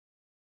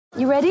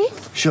You ready?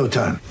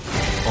 Showtime.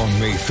 On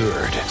May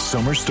 3rd,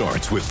 summer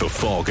starts with The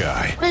Fall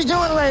Guy. Let's do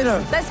it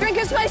later. Let's drink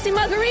a spicy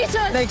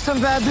margarita. Make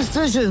some bad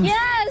decisions.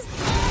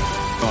 Yes!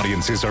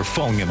 Audiences are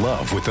falling in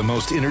love with the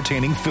most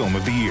entertaining film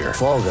of the year.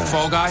 Fall Guy.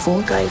 Fall Guy?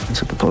 Fall Guy.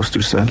 That's what the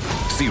poster said.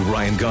 See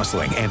Ryan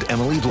Gosling and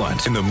Emily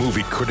Blunt in the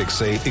movie critics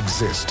say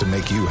exists to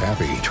make you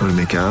happy. Trying to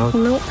make it out?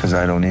 Nope. Because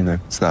I don't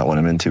either. It's not what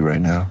I'm into right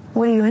now.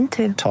 What are you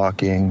into?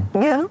 Talking.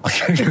 Yeah.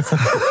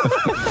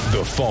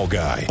 The Fall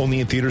Guy.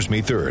 Only in theaters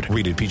May 3rd.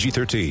 Rated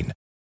PG-13.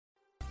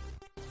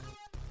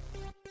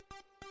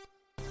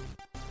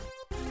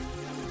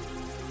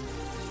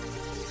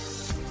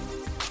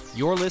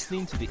 You're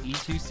listening to the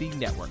E2C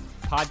Network,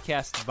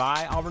 podcast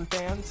by Auburn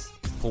fans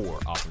for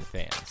Auburn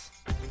fans.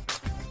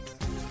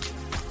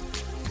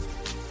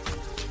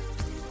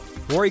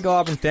 War Eagle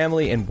Auburn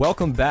family, and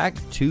welcome back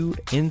to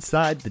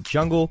Inside the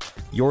Jungle,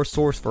 your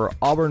source for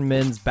Auburn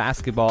men's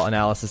basketball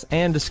analysis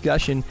and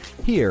discussion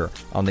here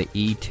on the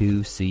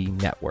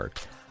E2C Network.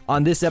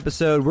 On this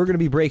episode, we're going to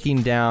be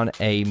breaking down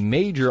a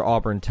major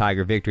Auburn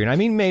Tiger victory, and I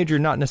mean major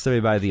not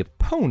necessarily by the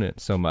opponent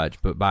so much,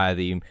 but by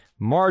the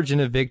margin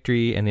of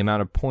victory and the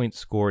amount of points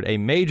scored. A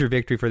major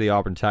victory for the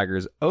Auburn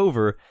Tigers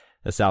over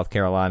the South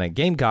Carolina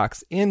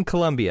Gamecocks in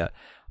Columbia.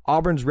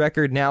 Auburn's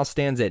record now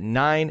stands at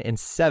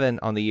 9-7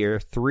 on the year,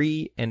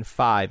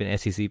 3-5 in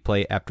SEC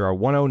play after a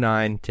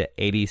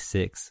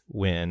 109-86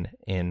 win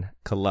in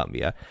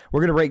Columbia.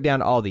 We're going to break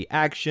down all the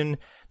action,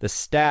 the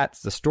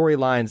stats, the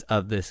storylines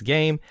of this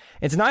game.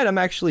 And tonight I'm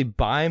actually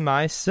by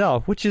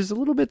myself, which is a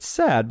little bit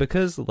sad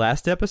because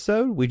last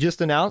episode we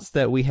just announced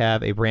that we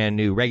have a brand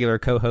new regular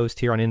co-host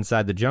here on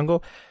Inside the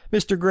Jungle,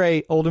 Mr.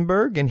 Gray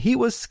Oldenburg, and he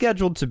was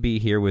scheduled to be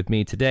here with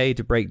me today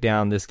to break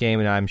down this game,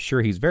 and I'm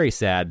sure he's very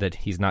sad that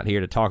he's not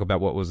here to talk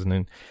about what was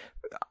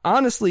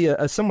honestly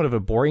a somewhat of a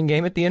boring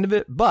game at the end of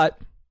it, but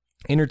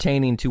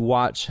entertaining to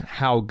watch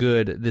how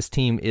good this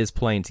team is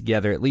playing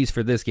together, at least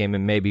for this game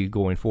and maybe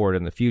going forward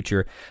in the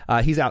future.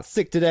 He's out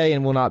sick today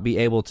and will not be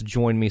able to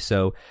join me,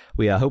 so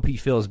we hope he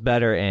feels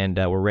better, and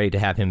we're ready to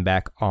have him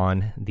back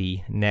on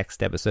the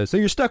next episode. So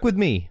you're stuck with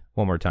me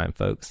one more time,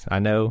 folks. I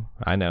know.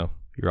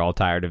 You're all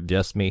tired of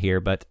just me here,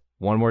 but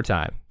one more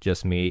time,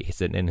 just me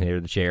sitting in here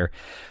in the chair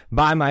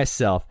by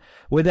myself.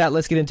 With that,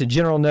 let's get into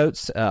general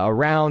notes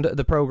around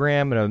the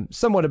program and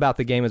somewhat about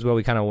the game as well.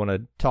 We kind of want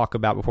to talk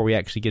about before we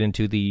actually get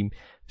into the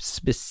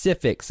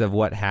specifics of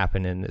what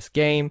happened in this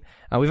game.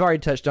 We've already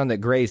touched on that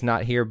Gray's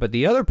not here, but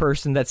the other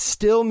person that's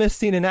still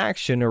missing in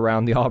action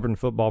around the Auburn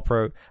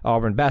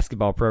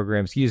basketball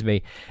program,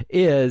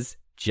 is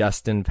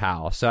Justin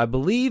Powell. So I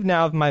believe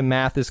now, if my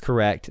math is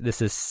correct,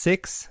 this is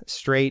 6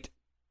 straight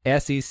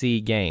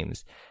SEC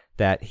games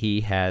that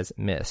he has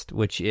missed,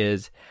 which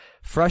is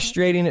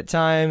frustrating at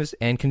times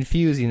and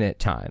confusing at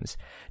times.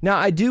 Now,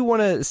 I do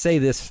want to say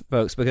this,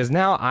 folks, because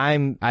now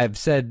I've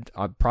said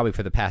probably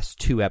for the past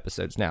 2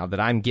 episodes now that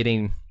I'm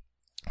getting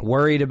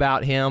worried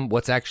about him,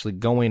 what's actually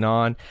going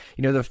on.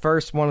 You know, the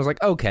first one was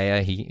like,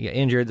 okay, he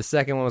injured. The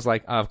second one was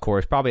like, of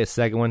course, probably a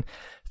second one.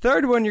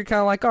 Third one, you're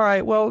kind of like, all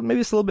right, well, maybe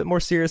it's a little bit more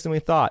serious than we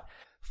thought.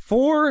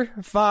 4,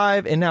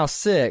 5, and now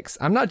 6,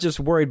 I'm not just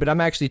worried, but I'm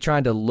actually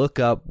trying to look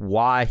up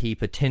why he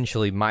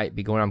potentially might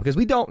be going on, because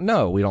we don't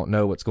know. We don't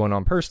know what's going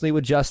on personally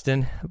with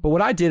Justin. But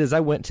what I did is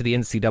I went to the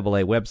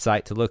NCAA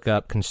website to look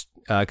up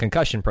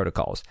concussion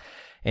protocols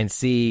and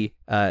see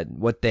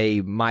what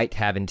they might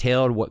have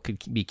entailed, what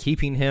could be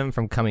keeping him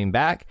from coming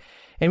back.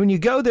 And when you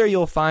go there,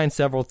 you'll find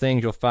several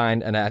things. You'll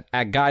find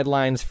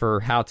guidelines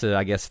for how to,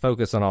 I guess,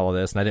 focus on all of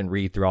this. And I didn't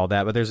read through all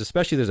that, but there's a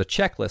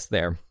checklist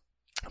there.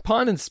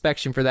 Upon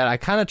inspection for that, I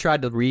kind of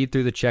tried to read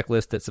through the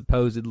checklist that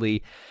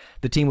supposedly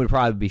the team would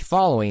probably be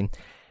following,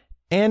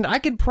 and I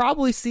could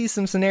probably see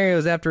some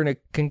scenarios after a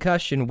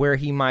concussion where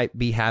he might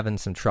be having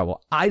some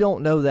trouble. I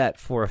don't know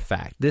that for a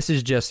fact. This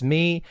is just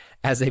me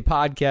as a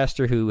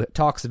podcaster who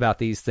talks about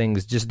these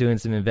things, just doing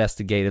some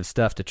investigative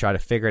stuff to try to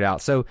figure it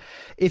out. So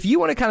if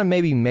you want to kind of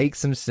maybe make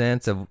some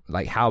sense of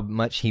like how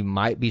much he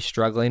might be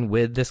struggling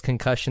with this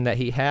concussion that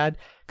he had,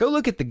 go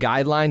look at the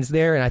guidelines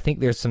there, and I think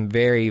there's some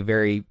very,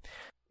 very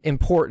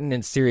important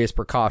and serious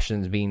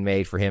precautions being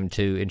made for him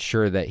to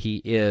ensure that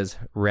he is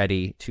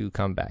ready to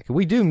come back.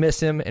 We do miss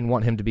him and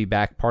want him to be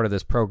back part of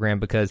this program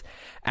because,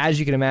 as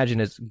you can imagine,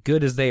 as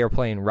good as they are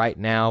playing right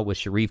now with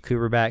Sharife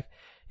Cooper back,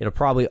 it'll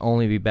probably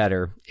only be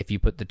better if you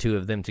put the two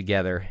of them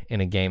together in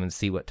a game and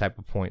see what type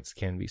of points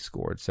can be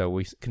scored. So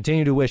we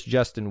continue to wish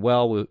Justin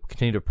well. We'll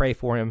continue to pray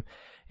for him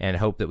and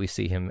hope that we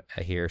see him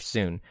here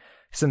soon.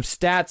 Some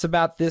stats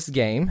about this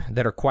game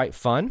that are quite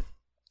fun.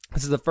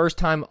 This is the first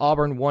time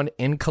Auburn won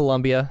in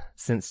Columbia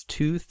since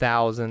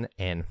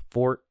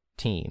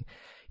 2014.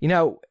 You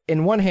know,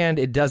 in one hand,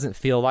 it doesn't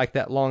feel like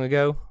that long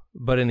ago,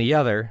 but in the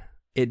other,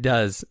 it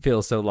does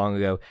feel so long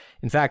ago.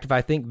 In fact, if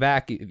I think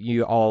back,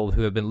 you all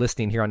who have been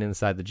listening here on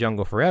Inside the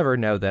Jungle forever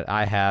know that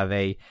I have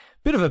a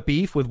bit of a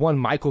beef with one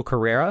Michael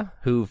Carrera,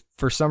 who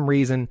for some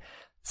reason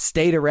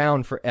stayed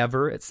around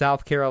forever at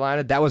South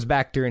Carolina. That was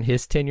back during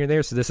his tenure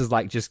there, so this is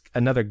like just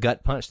another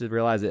gut punch to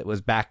realize it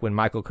was back when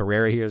Michael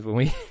Carrera here is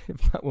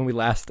when we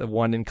last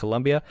won in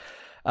Columbia.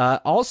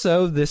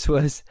 Also, this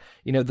was,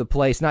 the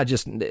place, not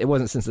just, it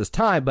wasn't since this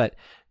time, but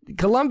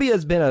Columbia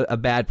has been a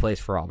bad place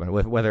for Auburn,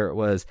 with whether it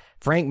was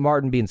Frank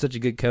Martin being such a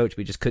good coach,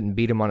 we just couldn't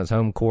beat him on his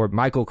home court,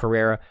 Michael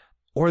Carrera,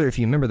 or if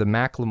you remember the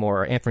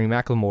Anthony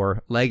McLemore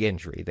leg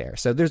injury there.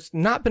 So there's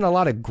not been a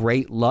lot of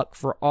great luck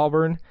for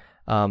Auburn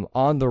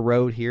on the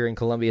road here in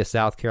Columbia,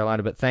 South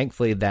Carolina, but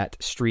thankfully that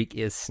streak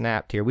is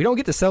snapped here. We don't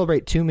get to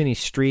celebrate too many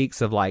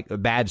streaks of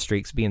bad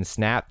streaks being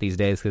snapped these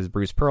days because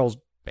Bruce Pearl's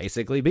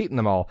basically beaten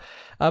them all.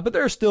 But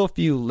there are still a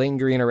few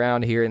lingering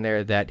around here and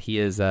there that he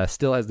is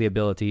still has the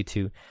ability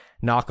to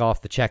knock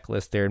off the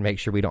checklist there and make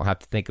sure we don't have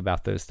to think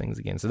about those things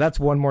again. So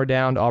that's one more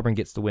down. Auburn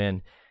gets the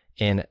win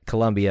in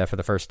Columbia for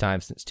the first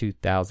time since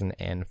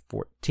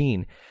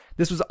 2014.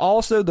 This was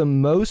also the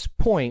most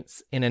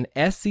points in an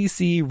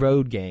SEC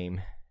road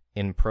game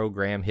in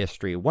program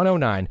history,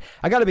 109.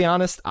 I got to be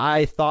honest,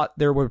 I thought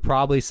there were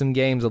probably some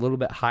games a little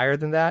bit higher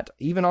than that,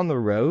 even on the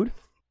road,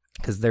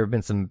 because there have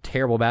been some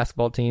terrible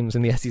basketball teams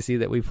in the SEC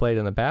that we've played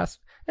in the past.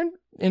 And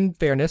in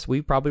fairness,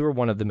 we probably were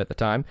one of them at the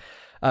time.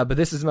 But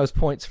this is the most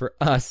points for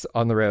us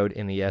on the road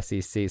in the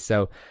SEC.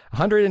 So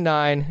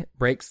 109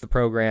 breaks the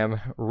program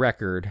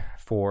record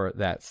for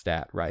that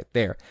stat right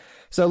there.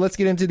 So let's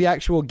get into the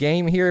actual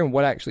game here and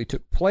what actually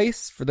took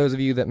place for those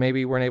of you that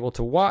maybe weren't able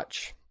to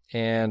watch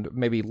and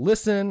maybe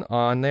listen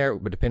on there,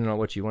 but depending on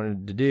what you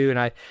wanted to do. And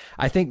I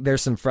think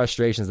there's some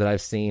frustrations that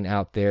I've seen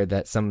out there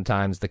that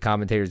sometimes the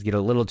commentators get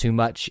a little too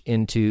much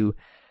into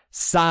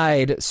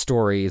side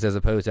stories as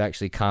opposed to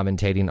actually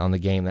commentating on the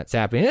game that's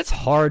happening. And it's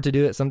hard to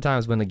do it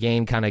sometimes when the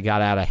game kind of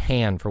got out of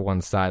hand for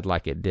one side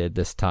like it did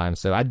this time.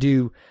 So I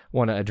do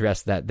want to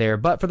address that there.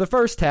 But for the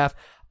first half,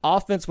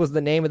 offense was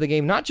the name of the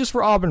game, not just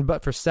for Auburn,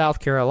 but for South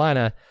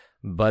Carolina,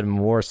 but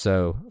more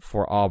so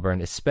for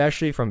Auburn,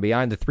 especially from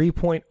behind the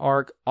three-point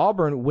arc.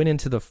 Auburn went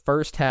into the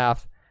first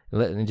half,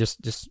 and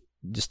just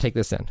take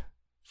this in,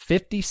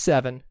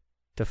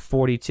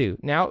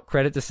 57-42. Now,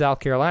 credit to South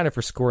Carolina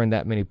for scoring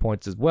that many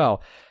points as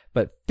well,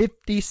 but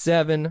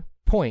 57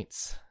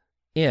 points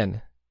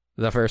in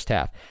the first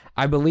half.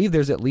 I believe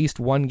there's at least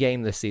one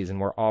game this season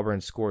where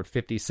Auburn scored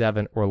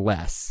 57 or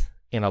less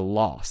in a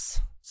loss.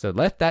 So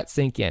let that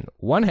sink in.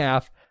 One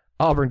half,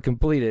 Auburn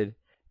completed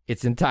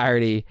its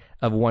entirety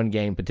of one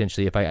game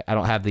potentially. If I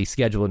don't have the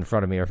schedule in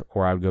front of me,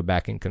 or I would go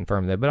back and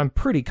confirm that, but I'm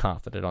pretty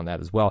confident on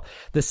that as well.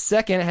 The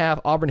second half,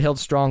 Auburn held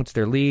strong to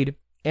their lead,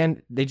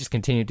 and they just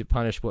continued to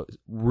punish what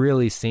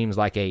really seems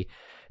like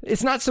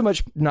it's not so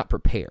much not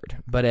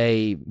prepared, but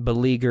a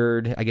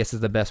beleaguered, I guess is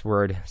the best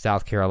word,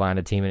 South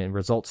Carolina team, and it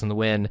results in the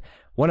win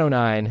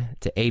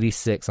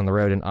 109-86 on the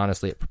road. And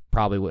honestly, it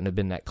probably wouldn't have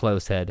been that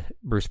close had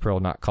Bruce Pearl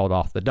not called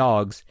off the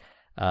Dogs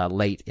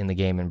late in the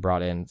game and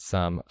brought in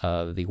some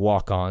of the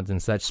walk-ons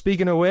and such.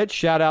 Speaking of which,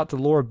 shout out to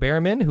Laura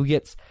Behrman, who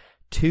gets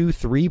 2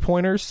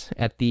 3-pointers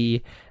at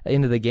the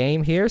end of the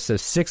game here. So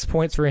 6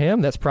 points for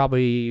him. That's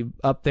probably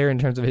up there in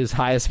terms of his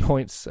highest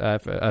points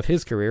of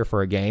his career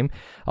for a game.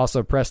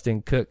 Also,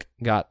 Preston Cook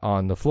got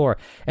on the floor.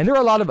 And there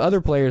are a lot of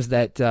other players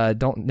that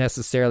don't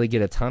necessarily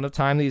get a ton of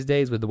time these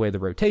days with the way the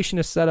rotation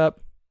is set up.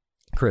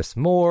 Chris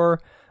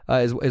Moore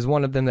is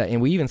one of them,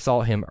 and we even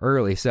saw him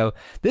early. So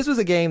this was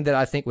a game that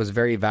I think was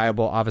very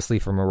valuable, obviously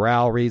for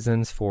morale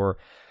reasons, for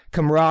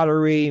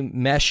camaraderie,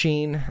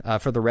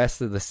 meshing for the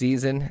rest of the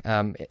season.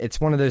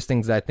 It's one of those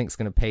things that I think is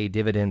going to pay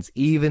dividends,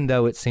 even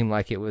though it seemed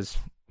like it was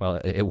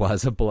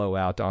a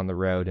blowout on the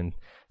road and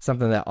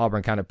something that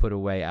Auburn kind of put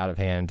away out of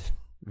hand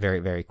very,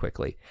 very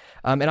quickly.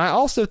 And I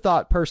also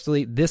thought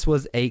personally this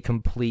was a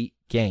complete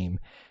game.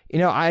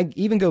 I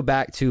even go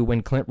back to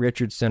when Clint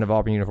Richardson of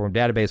Auburn Uniform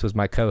Database was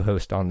my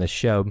co-host on this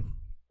show.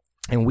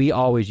 And we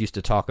always used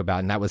to talk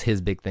about, and that was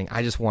his big thing,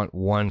 I just want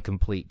one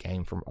complete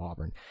game from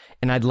Auburn.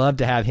 And I'd love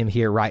to have him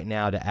here right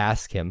now to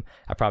ask him.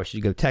 I probably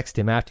should go text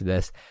him after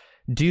this.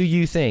 Do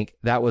you think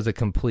that was a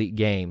complete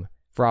game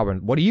for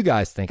Auburn? What do you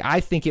guys think?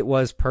 I think it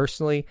was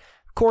personally.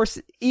 Of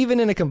course, even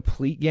in a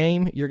complete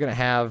game, you're going to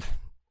have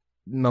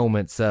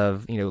moments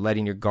of,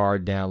 letting your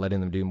guard down, letting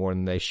them do more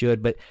than they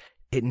should. But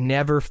it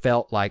never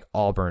felt like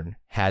Auburn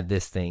had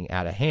this thing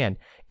out of hand.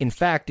 In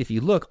fact, if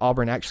you look,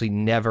 Auburn actually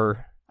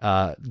never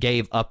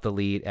gave up the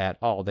lead at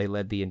all. They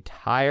led the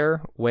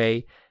entire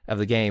way of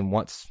the game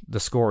once the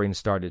scoring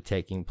started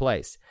taking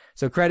place.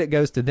 So credit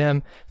goes to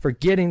them for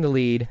getting the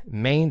lead,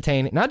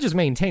 not just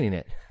maintaining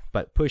it,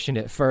 but pushing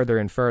it further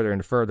and further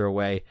and further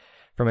away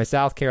from a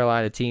South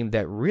Carolina team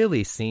that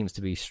really seems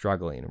to be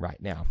struggling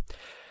right now.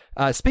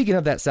 Speaking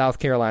of that South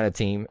Carolina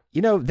team,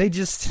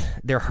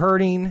 they're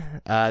hurting,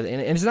 and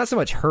it's not so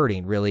much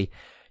hurting, really.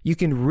 You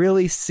can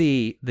really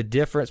see the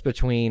difference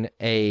between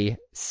a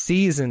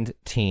seasoned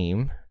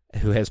team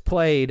who has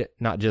played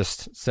not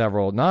just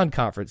several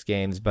non-conference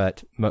games,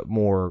 but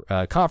more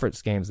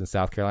conference games in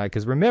South Carolina.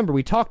 Because remember,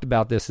 we talked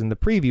about this in the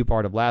preview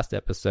part of last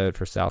episode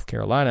for South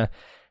Carolina.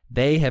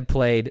 They have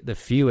played the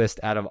fewest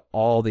out of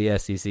all the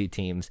SEC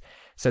teams.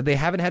 So they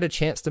haven't had a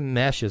chance to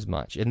mesh as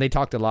much. And they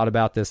talked a lot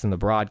about this in the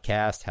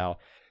broadcast, how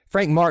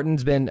Frank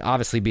Martin's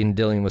been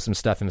dealing with some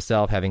stuff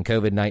himself, having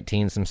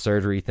COVID-19, some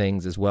surgery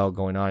things as well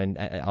going on.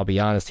 And I'll be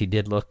honest, he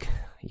did look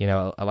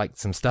like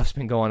some stuff's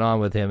been going on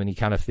with him, and you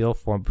kind of feel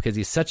for him because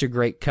he's such a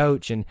great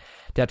coach, and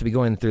to have to be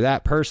going through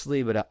that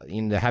personally, but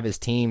to have his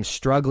team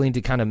struggling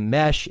to kind of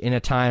mesh in a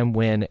time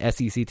when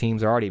SEC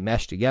teams are already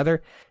meshed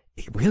together,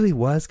 it really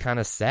was kind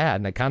of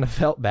sad, and I kind of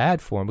felt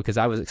bad for him because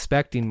I was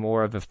expecting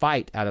more of a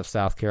fight out of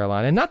South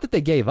Carolina, and not that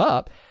they gave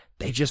up.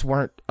 They just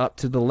weren't up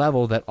to the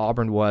level that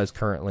Auburn was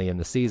currently in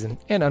the season,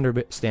 and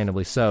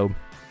understandably so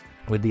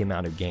with the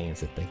amount of games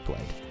that they played.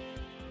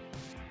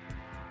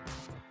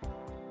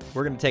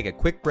 We're going to take a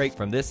quick break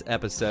from this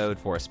episode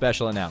for a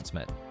special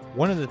announcement.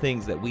 One of the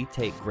things that we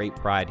take great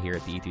pride here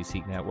at the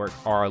E2C Network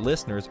are our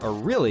listeners are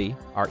really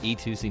our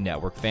E2C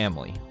Network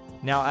family.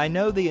 Now, I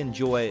know they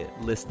enjoy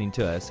listening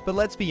to us, but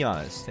let's be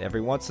honest,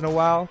 every once in a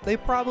while, they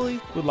probably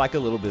would like a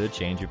little bit of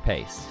change of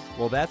pace.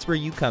 Well, that's where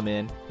you come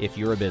in if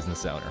you're a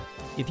business owner.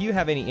 If you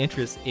have any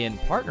interest in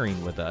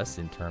partnering with us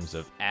in terms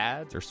of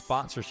ads or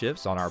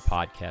sponsorships on our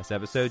podcast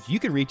episodes, you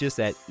can reach us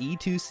at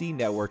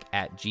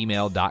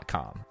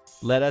e2cnetwork@gmail.com.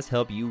 Let us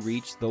help you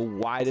reach the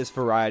widest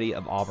variety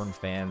of Auburn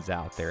fans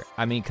out there.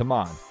 I mean, come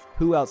on.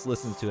 Who else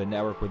listens to a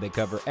network where they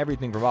cover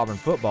everything from Auburn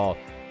football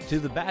to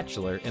The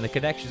Bachelor and the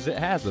connections it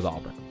has with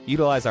Auburn?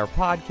 Utilize our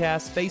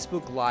podcast,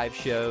 Facebook Live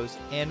shows,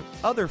 and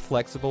other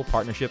flexible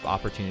partnership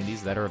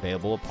opportunities that are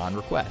available upon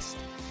request.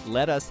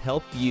 Let us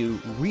help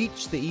you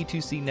reach the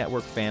E2C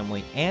Network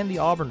family and the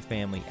Auburn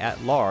family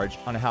at large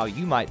on how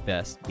you might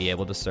best be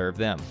able to serve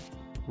them.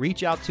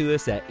 Reach out to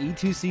us at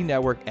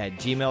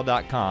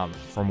e2cnetwork@gmail.com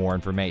for more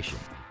information.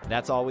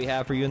 That's all we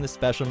have for you in this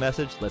special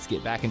message. Let's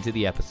get back into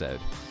the episode.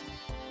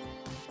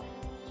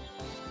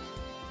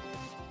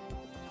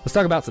 Let's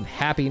talk about some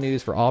happy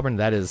news for Auburn.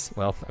 That is,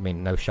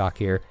 no shock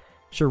here.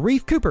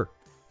 Sharife Cooper.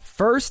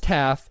 First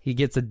half, he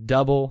gets a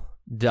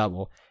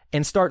double-double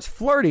and starts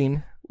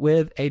flirting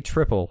with a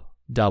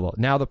triple-double.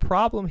 Now, the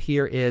problem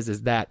here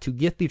is that to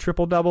get the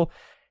triple-double,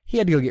 he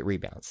had to go get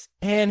rebounds.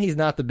 And he's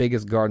not the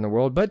biggest guard in the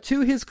world, but to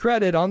his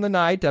credit, on the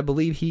night, I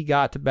believe he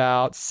got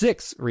about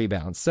 6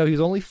 rebounds. So he was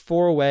only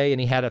 4 away,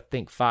 and he had, I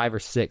think, 5 or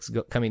 6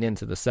 coming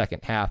into the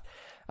second half.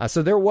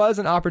 So there was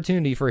an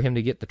opportunity for him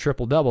to get the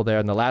triple-double there,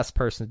 and the last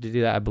person to do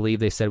that, I believe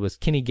they said, was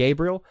Kenny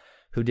Gabriel,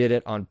 who did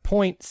it on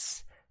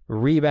points,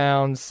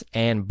 rebounds,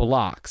 and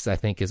blocks, I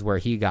think is where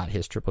he got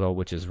his triple-double,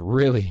 which is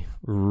really,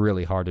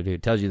 really hard to do.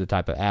 It tells you the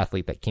type of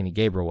athlete that Kenny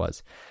Gabriel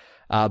was.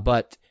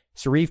 But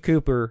Sharife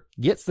Cooper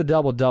gets the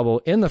double-double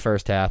in the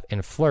first half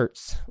and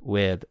flirts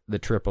with the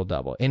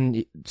triple-double.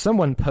 And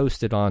someone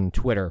posted on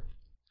Twitter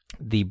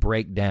the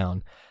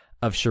breakdown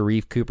of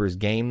Sharife Cooper's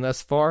game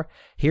thus far.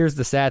 Here's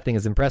the sad thing,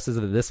 as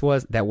impressive as this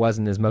was, that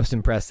wasn't his most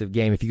impressive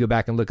game. If you go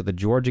back and look at the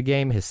Georgia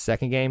game, his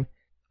second game,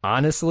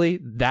 honestly,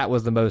 that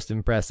was the most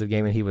impressive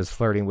game, and he was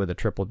flirting with a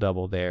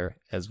triple-double there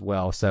as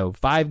well. So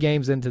 5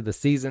 games into the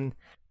season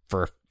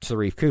for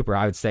Sharife Cooper,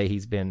 I would say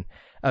he's been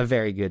a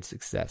very good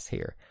success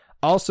here.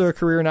 Also a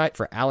career night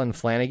for Allen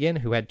Flanagan,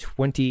 who had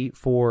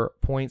 24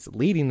 points,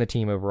 leading the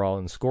team overall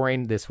in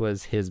scoring. This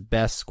was his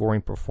best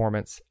scoring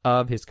performance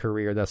of his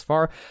career thus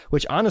far,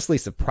 which honestly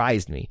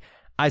surprised me.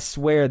 I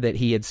swear that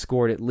he had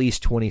scored at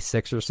least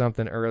 26 or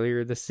something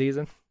earlier this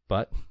season,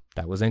 but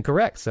that was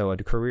incorrect. So a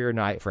career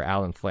night for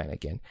Allen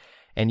Flanagan.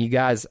 And you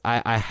guys,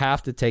 I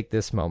have to take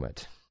this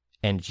moment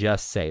and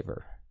just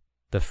savor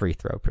the free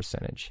throw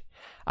percentage.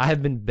 I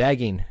have been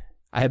begging,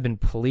 I have been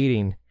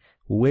pleading,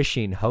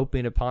 wishing,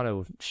 hoping upon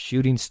a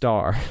shooting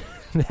star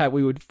that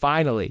we would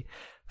finally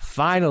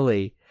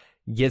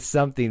get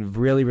something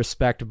really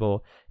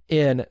respectable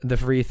in the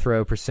free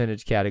throw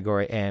percentage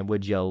category. And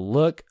would you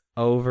look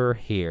over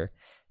here,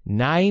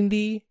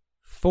 94%.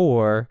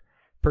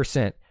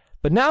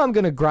 But now I'm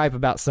going to gripe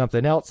about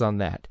something else on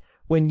that.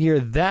 When you're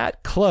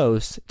that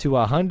close to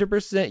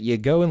 100%, you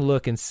go and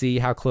look and see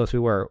how close we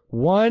were.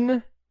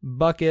 1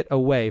 bucket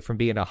away from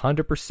being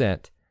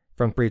 100%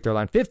 from free throw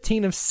line.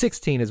 15 of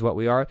 16 is what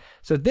we are.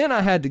 So then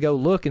I had to go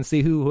look and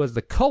see who was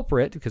the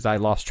culprit, because I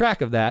lost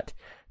track of that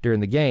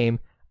during the game,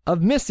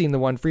 of missing the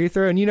 1 free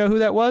throw. And you know who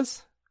that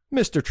was?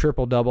 Mr.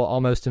 Triple-Double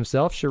almost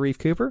himself, Sharife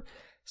Cooper.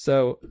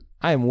 So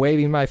I am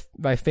waving my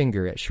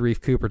finger at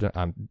Sharife Cooper.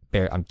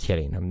 I'm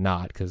kidding. I'm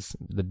not, because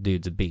the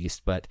dude's a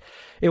beast. But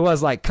it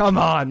was like, come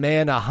on,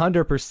 man,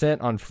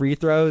 100% on free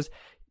throws.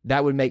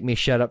 That would make me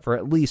shut up for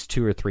at least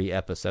 2 or 3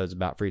 episodes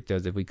about free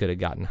throws if we could have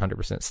gotten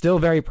 100%. Still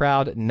very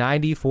proud,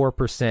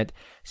 94%.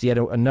 So you had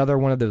another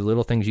one of those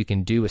little things you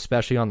can do,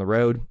 especially on the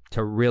road,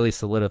 to really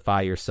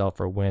solidify yourself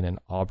for a win, and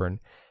Auburn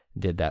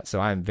did that. So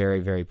I'm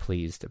very, very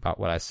pleased about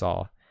what I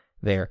saw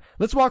there.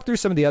 Let's walk through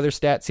some of the other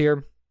stats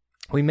here.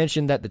 We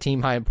mentioned that the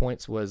team high in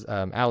points was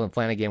Allen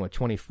Flanagan with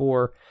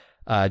 24.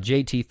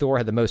 JT Thor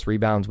had the most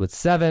rebounds with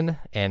 7,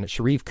 and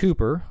Sharife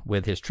Cooper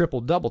with his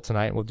triple-double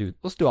tonight.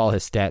 Let's do all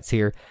his stats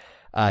here.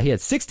 He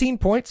had 16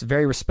 points,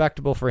 very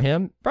respectable for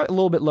him. Probably a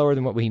little bit lower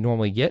than what we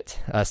normally get.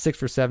 6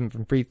 for 7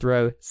 from free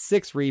throw,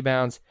 6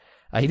 rebounds.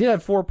 He did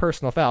have 4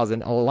 personal fouls,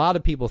 and a lot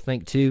of people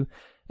think too,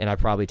 and I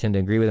probably tend to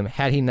agree with him,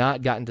 had he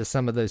not gotten to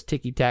some of those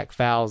ticky-tack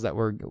fouls that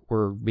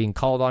were being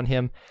called on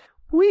him,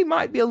 we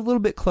might be a little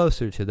bit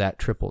closer to that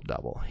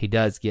triple-double. He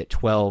does get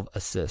 12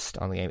 assists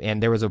on the game.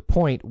 And there was a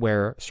point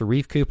where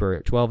Sharife Cooper,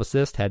 at 12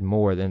 assists, had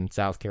more than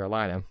South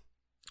Carolina,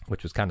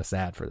 which was kind of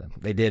sad for them.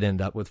 They did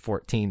end up with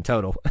 14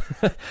 total.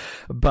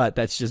 But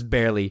that's just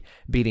barely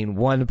beating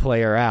one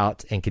player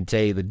out and can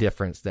tell you the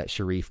difference that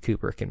Sharife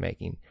Cooper can make.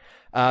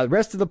 The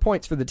rest of the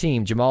points for the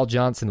team, Jamal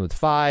Johnson with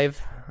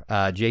 5,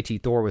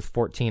 JT Thor with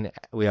 14.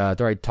 We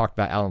already talked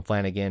about Alan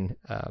Flanagan.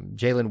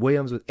 Jalen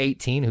Williams with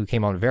 18, who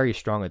came on very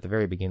strong at the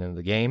very beginning of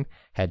the game,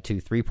 had 2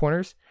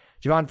 3-pointers.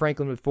 Javon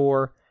Franklin with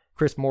 4,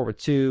 Chris Moore with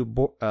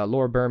 2,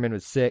 Laura Berman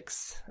with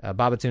 6,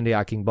 Babatunde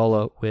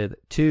Akingbola with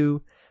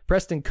 2.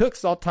 Preston Cook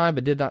saw time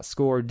but did not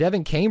score.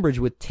 Devin Cambridge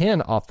with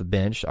 10 off the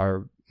bench,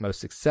 our most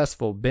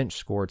successful bench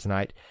scorer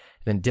tonight.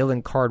 Then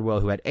Dylan Cardwell,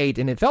 who had 8.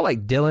 And it felt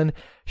like Dylan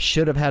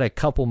should have had a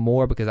couple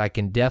more, because I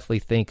can definitely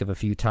think of a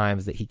few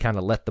times that he kind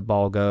of let the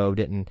ball go,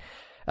 didn't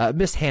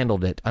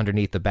mishandled it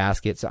underneath the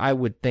basket. So I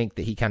would think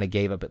that he kind of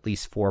gave up at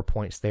least 4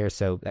 points there.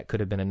 So that could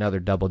have been another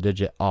double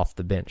digit off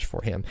the bench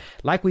for him.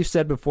 Like we've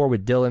said before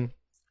with Dylan,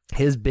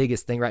 his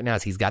biggest thing right now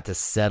is he's got to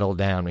settle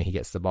down when he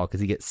gets the ball,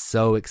 because he gets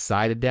so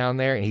excited down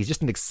there, and he's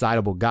just an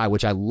excitable guy,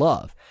 which I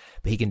love.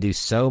 But he can do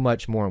so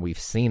much more, and we've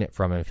seen it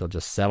from him if he'll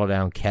just settle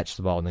down, catch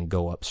the ball, and then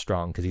go up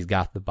strong, because he's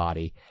got the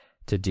body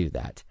to do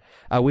that.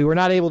 We were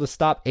not able to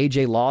stop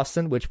A.J.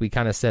 Lawson, which we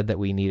kind of said that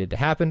we needed to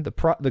happen.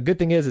 The good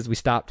thing is we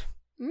stopped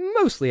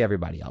mostly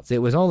everybody else.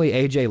 It was only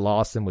A.J.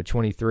 Lawson with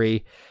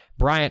 23.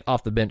 Bryant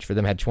off the bench for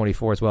them had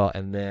 24 as well.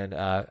 And then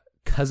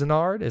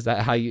Cousinard,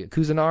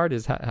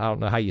 I don't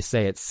know how you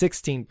say it,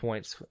 16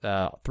 points,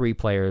 3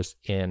 players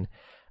in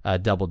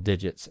double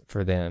digits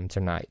for them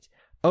tonight.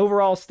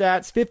 Overall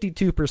stats,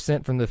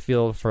 52% from the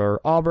field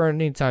for Auburn.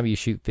 Anytime you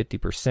shoot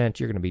 50%,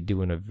 you're going to be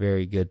doing a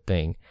very good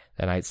thing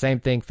tonight. Same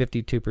thing,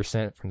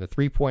 52% from the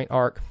three-point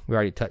arc. We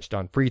already touched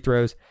on free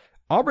throws.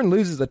 Auburn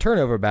loses the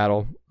turnover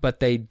battle, but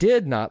they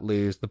did not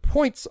lose the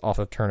points off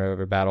of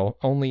turnover battle.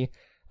 Only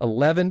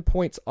 11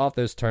 points off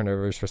those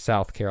turnovers for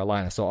South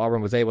Carolina. So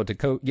Auburn was able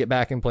to get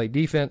back and play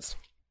defense,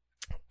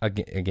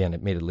 again,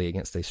 admittedly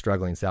against a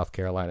struggling South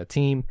Carolina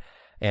team,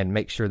 and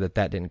make sure that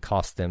didn't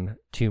cost them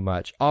too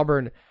much.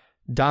 Auburn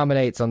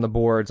dominates on the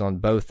boards on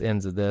both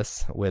ends of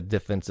this with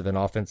defensive and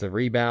offensive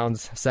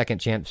rebounds. Second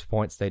chance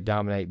points, they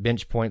dominate.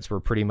 Bench points were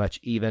pretty much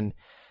even,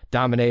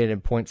 dominated in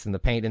points in the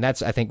paint. And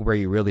that's, I think, where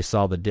you really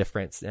saw the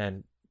difference.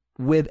 And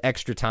with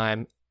extra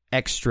time,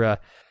 extra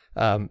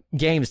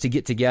games to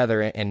get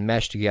together and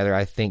mesh together,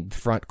 I think the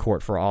front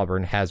court for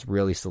Auburn has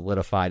really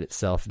solidified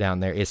itself down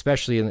there,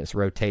 especially in its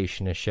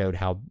rotation. It showed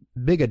how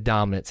big a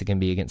dominance it can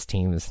be against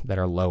teams that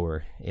are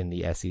lower in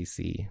the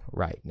SEC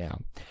right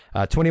now.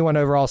 21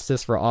 overall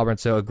assists for Auburn.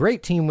 So a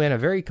great team win, a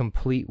very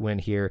complete win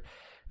here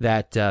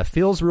that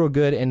feels real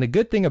good. And the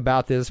good thing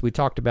about this, we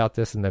talked about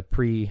this in the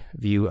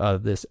preview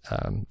of this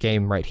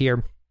game right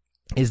here,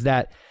 is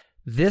that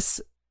this,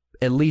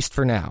 at least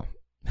for now,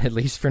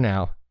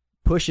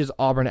 pushes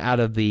Auburn out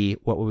of the,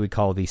 what we would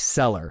call the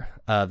cellar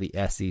of the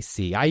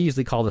SEC. I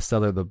usually call the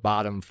cellar the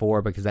bottom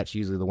 4, because that's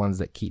usually the ones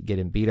that keep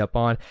getting beat up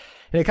on.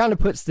 And it kind of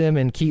puts them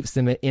and keeps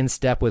them in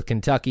step with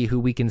Kentucky,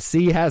 who we can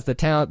see has the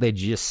talent. They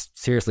just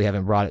seriously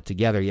haven't brought it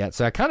together yet.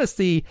 So I kind of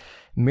see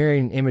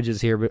mirroring images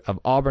here of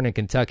Auburn and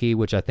Kentucky,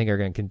 which I think are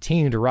going to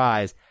continue to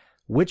rise.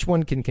 Which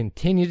one can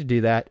continue to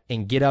do that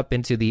and get up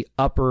into the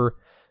upper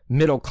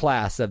middle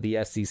class of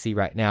the SEC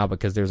right now?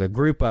 Because there's a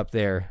group up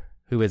there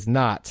who is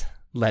not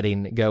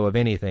letting go of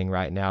anything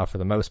right now for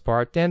the most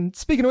part. And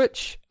speaking of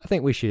which, I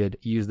think we should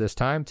use this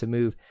time to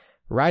move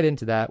right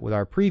into that with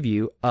our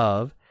preview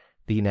of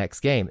the next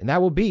game. And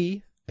that will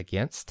be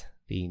against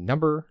the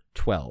number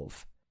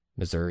 12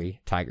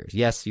 Missouri Tigers.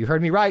 Yes, you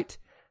heard me right.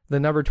 The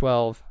number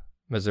 12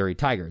 Missouri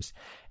Tigers.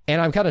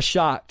 And I'm kind of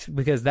shocked,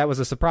 because that was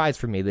a surprise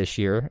for me this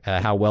year,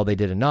 how well they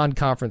did in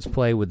non-conference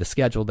play with the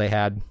schedule they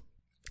had,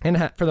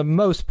 and for the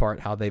most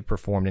part, how they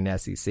performed in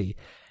SEC.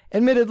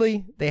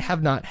 Admittedly, they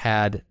have not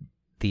had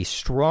the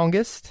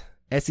strongest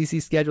SEC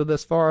schedule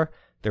thus far.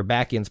 Their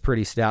back end's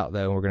pretty stout,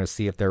 though, and we're going to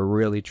see if they're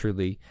really,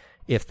 truly,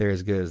 if they're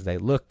as good as they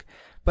look.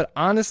 But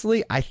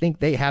honestly, I think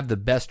they have the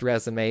best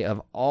resume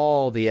of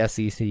all the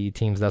SEC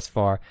teams thus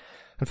far.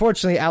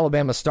 Unfortunately,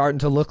 Alabama's starting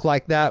to look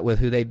like that with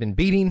who they've been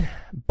beating.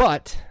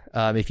 But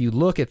if you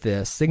look at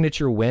this,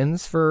 signature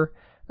wins for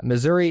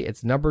Missouri,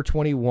 it's number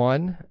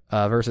 21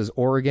 versus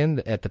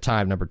Oregon, at the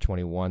time number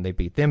 21. They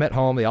beat them at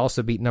home. They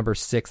also beat number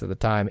 6 at the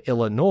time,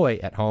 Illinois,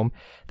 at home.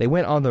 They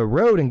went on the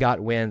road and got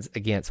wins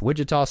against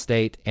Wichita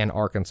State and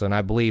Arkansas. And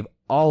I believe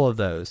all of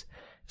those,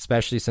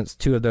 especially since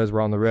 2 of those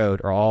were on the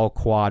road, are all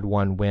quad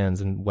 1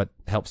 wins, and what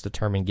helps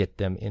determine get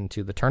them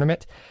into the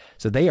tournament.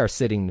 So they are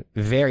sitting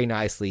very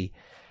nicely.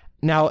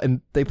 Now, and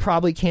they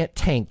probably can't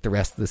tank the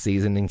rest of the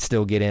season and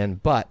still get in,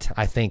 but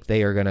I think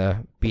they are going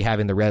to be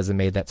having the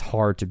resume that's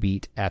hard to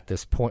beat at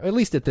this point, at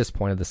least at this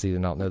point of the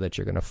season. I don't know that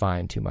you're going to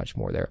find too much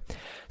more there.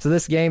 So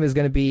this game is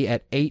going to be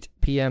at 8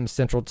 p.m.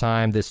 Central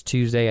Time this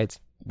Tuesday.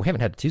 We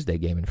haven't had a Tuesday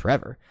game in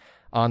forever.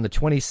 On the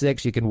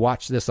 26th, you can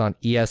watch this on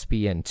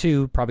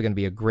ESPN2. Probably going to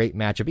be a great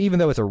matchup, even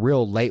though it's a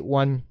real late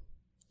one.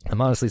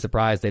 I'm honestly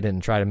surprised they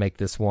didn't try to make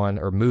this one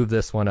or move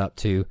this one up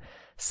to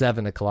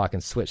 7 o'clock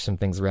and switch some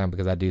things around,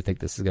 because I do think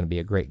this is going to be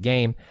a great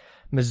game.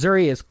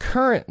 Missouri is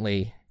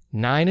currently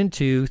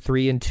 9-2,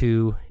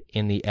 3-2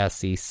 in the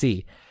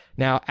SEC.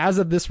 Now, as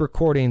of this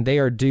recording, they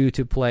are due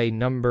to play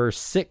number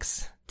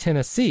 6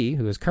 Tennessee,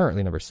 who is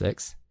currently number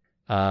 6,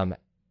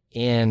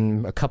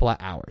 in a couple of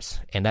hours.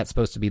 And that's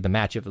supposed to be the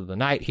matchup of the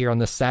night here on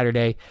this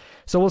Saturday.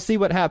 So we'll see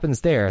what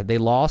happens there. They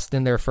lost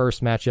in their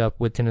first matchup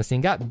with Tennessee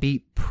and got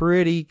beat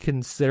pretty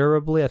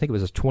considerably. I think it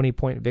was a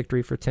 20-point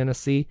victory for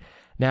Tennessee.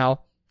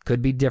 Now,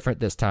 could be different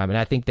this time. And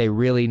I think they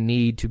really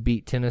need to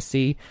beat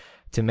Tennessee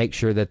to make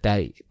sure that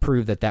they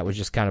prove that that was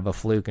just kind of a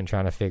fluke and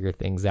trying to figure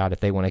things out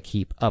if they want to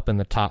keep up in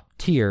the top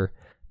tier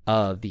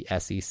of the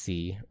SEC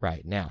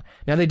right now.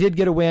 Now, they did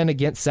get a win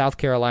against South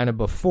Carolina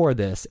before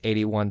this,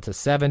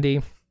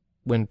 81-70,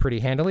 win pretty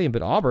handily,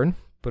 but Auburn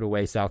put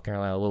away South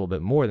Carolina a little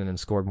bit more than and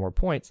scored more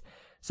points.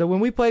 So when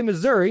we play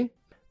Missouri,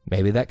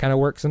 maybe that kind of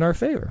works in our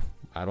favor.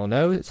 I don't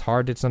know. It's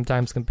hard to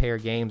sometimes compare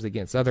games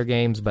against other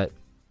games, but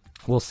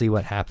we'll see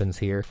what happens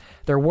here.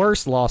 Their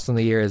worst loss in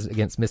the year is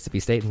against Mississippi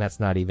State, and that's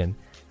not even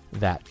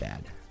that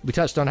bad. We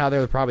touched on how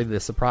they're probably the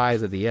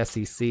surprise of the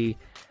SEC,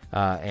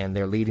 and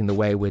they're leading the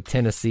way with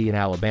Tennessee and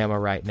Alabama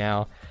right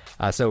now.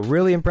 So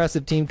really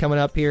impressive team coming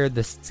up here.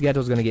 The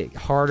schedule is going to get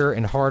harder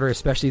and harder,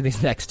 especially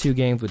these next 2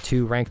 games with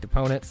 2 ranked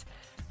opponents.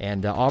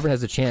 And Auburn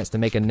has a chance to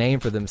make a name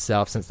for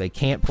themselves since they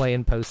can't play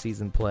in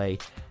postseason play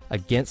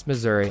against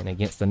Missouri and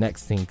against the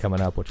next team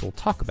coming up, which we'll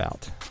talk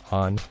about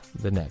on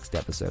the next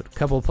episode. A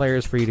couple of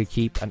players for you to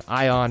keep an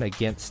eye on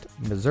against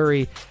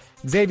Missouri.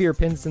 Xavier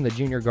Pinson, the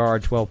junior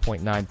guard,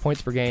 12.9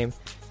 points per game.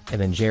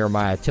 And then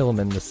Jeremiah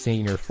Tilleman, the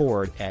senior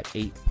forward, at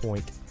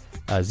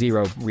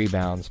 8.0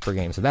 rebounds per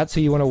game. So that's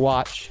who you want to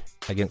watch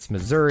against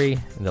Missouri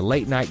in the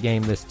late night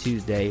game this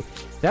Tuesday.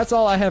 That's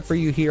all I have for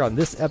you here on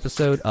this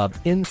episode of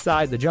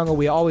Inside the Jungle.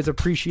 We always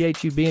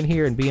appreciate you being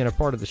here and being a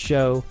part of the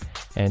show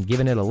and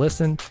giving it a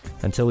listen.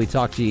 Until we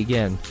talk to you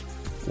again,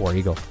 War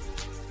Eagle.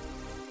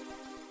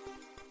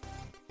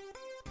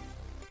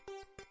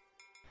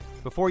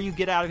 Before you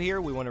get out of here,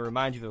 we want to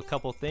remind you of a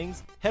couple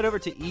things. Head over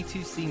to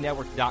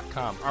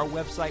e2cnetwork.com, our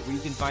website where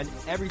you can find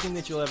everything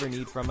that you'll ever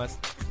need from us,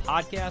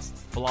 podcasts,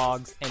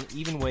 blogs, and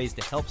even ways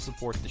to help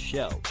support the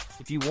show.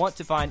 If you want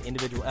to find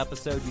individual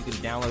episodes, you can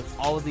download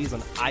all of these on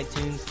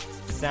iTunes,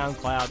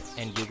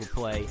 SoundCloud, and Google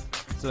Play.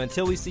 So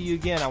until we see you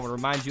again, I want to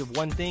remind you of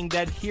one thing,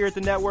 that here at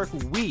the network,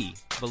 we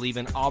believe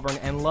in Auburn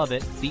and love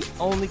it. The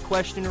only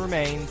question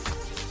remains,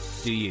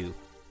 do you?